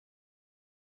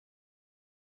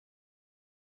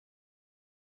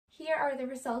here are the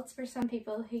results for some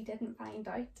people who didn't find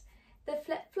out. The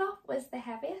flip-flop was the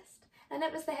heaviest, and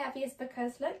it was the heaviest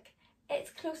because look,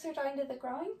 it's closer down to the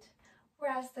ground,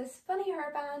 whereas this funny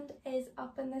hairband is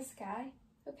up in the sky.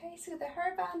 Okay, so the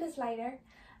hairband is lighter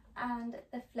and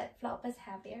the flip-flop is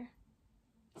heavier.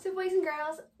 So boys and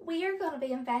girls, we are going to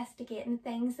be investigating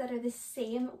things that are the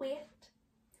same weight.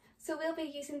 So we'll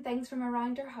be using things from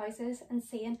around our houses and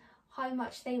seeing how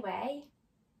much they weigh.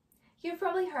 You've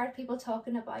probably heard people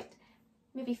talking about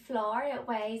maybe flour, it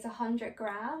weighs 100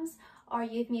 grams, or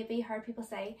you've maybe heard people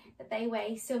say that they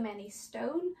weigh so many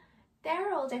stone.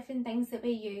 They're all different things that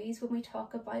we use when we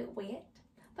talk about weight.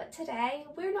 But today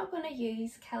we're not going to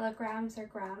use kilograms or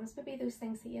grams, maybe those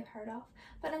things that you've heard of,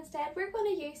 but instead we're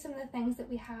going to use some of the things that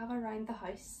we have around the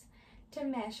house to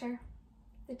measure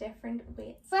the different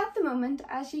weights. So at the moment,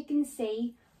 as you can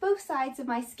see, both sides of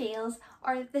my scales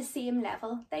are at the same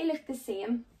level. They look the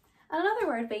same. And another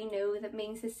word we know that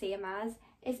means the same as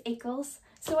is equals.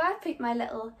 So I put my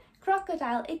little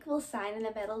crocodile equals sign in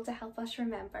the middle to help us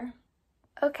remember.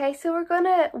 Okay, so we're going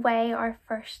to weigh our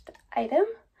first item.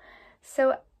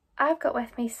 So I've got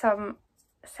with me some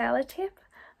sellotape.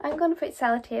 I'm going to put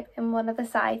sellotape in one of the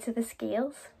sides of the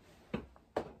scales.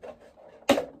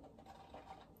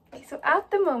 Okay, so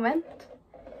at the moment,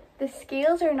 the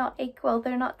scales are not equal.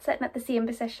 They're not sitting at the same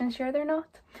position, sure they're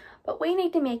not. But we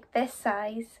need to make this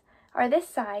size, or this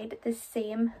side, the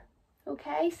same.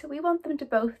 Okay, so we want them to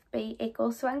both be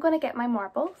equal. So I'm going to get my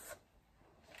marbles.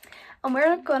 And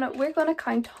we're gonna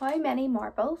count how many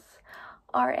marbles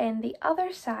are in the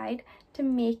other side to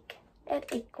make it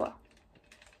equal.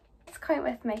 Let's count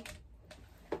with me.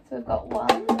 So we've got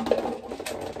 1,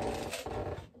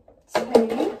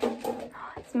 2,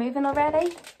 it's moving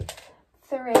already,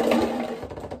 3, 4,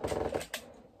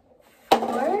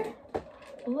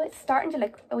 oh, it's starting to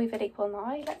look a wee bit equal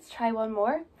now. Let's try one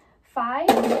more. 5,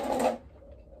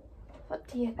 what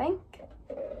do you think?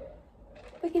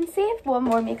 We can see if one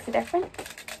more makes a difference.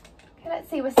 Okay, let's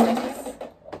see with 6.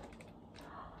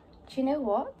 Do you know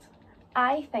what?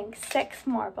 I think 6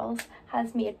 marbles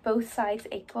has made both sides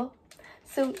equal.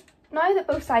 So now that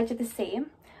both sides are the same,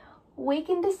 we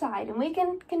can decide and we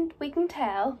can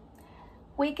tell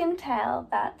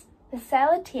that the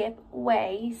sellotape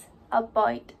weighs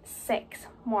about 6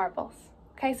 marbles.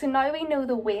 Okay, so now we know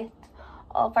the weight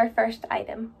of our first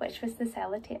item, which was the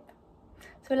sellotape.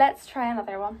 So let's try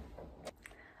another one.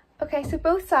 Okay, so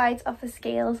both sides of the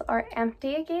scales are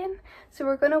empty again, so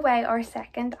we're going to weigh our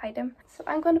second item. So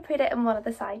I'm going to put it in one of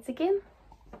the sides again.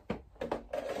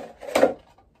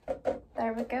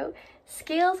 There we go.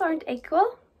 Scales aren't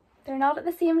equal, they're not at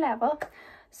the same level,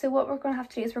 so what we're going to have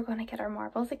to do is we're going to get our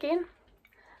marbles again,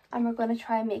 and we're going to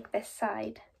try and make this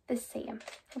side the same.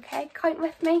 Okay, count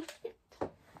with me.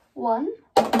 1,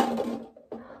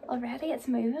 already it's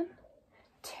moving.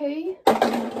 2,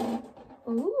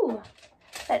 ooh.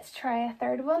 Let's try a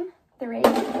third one. 3.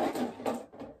 They're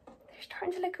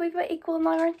starting to look a wee bit equal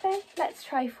now, aren't they? Let's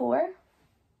try 4.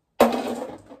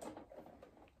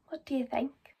 What do you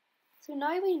think? So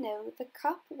now we know the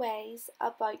cup weighs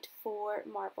about 4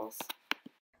 marbles.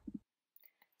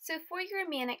 So for your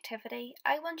main activity,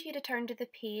 I want you to turn to the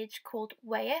page called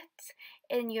Weigh It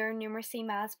in your Numeracy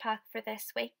Maths pack for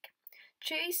this week.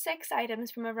 Choose 6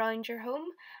 items from around your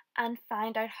home and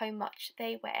find out how much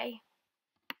they weigh.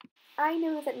 I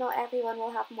know that not everyone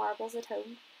will have marbles at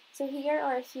home, so here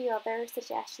are a few other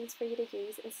suggestions for you to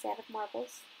use instead of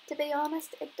marbles. To be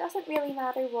honest, it doesn't really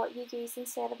matter what you use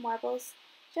instead of marbles,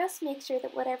 just make sure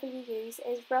that whatever you use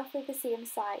is roughly the same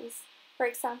size. For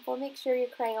example, make sure your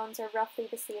crayons are roughly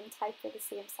the same type or the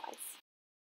same size.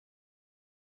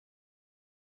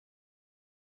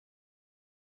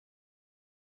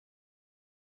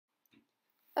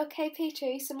 Okay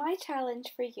P2, so my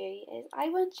challenge for you is I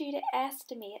want you to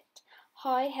estimate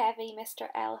how heavy Mr.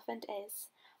 Elephant is.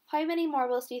 How many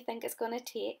marbles do you think it's going to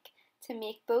take to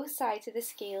make both sides of the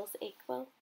scales equal?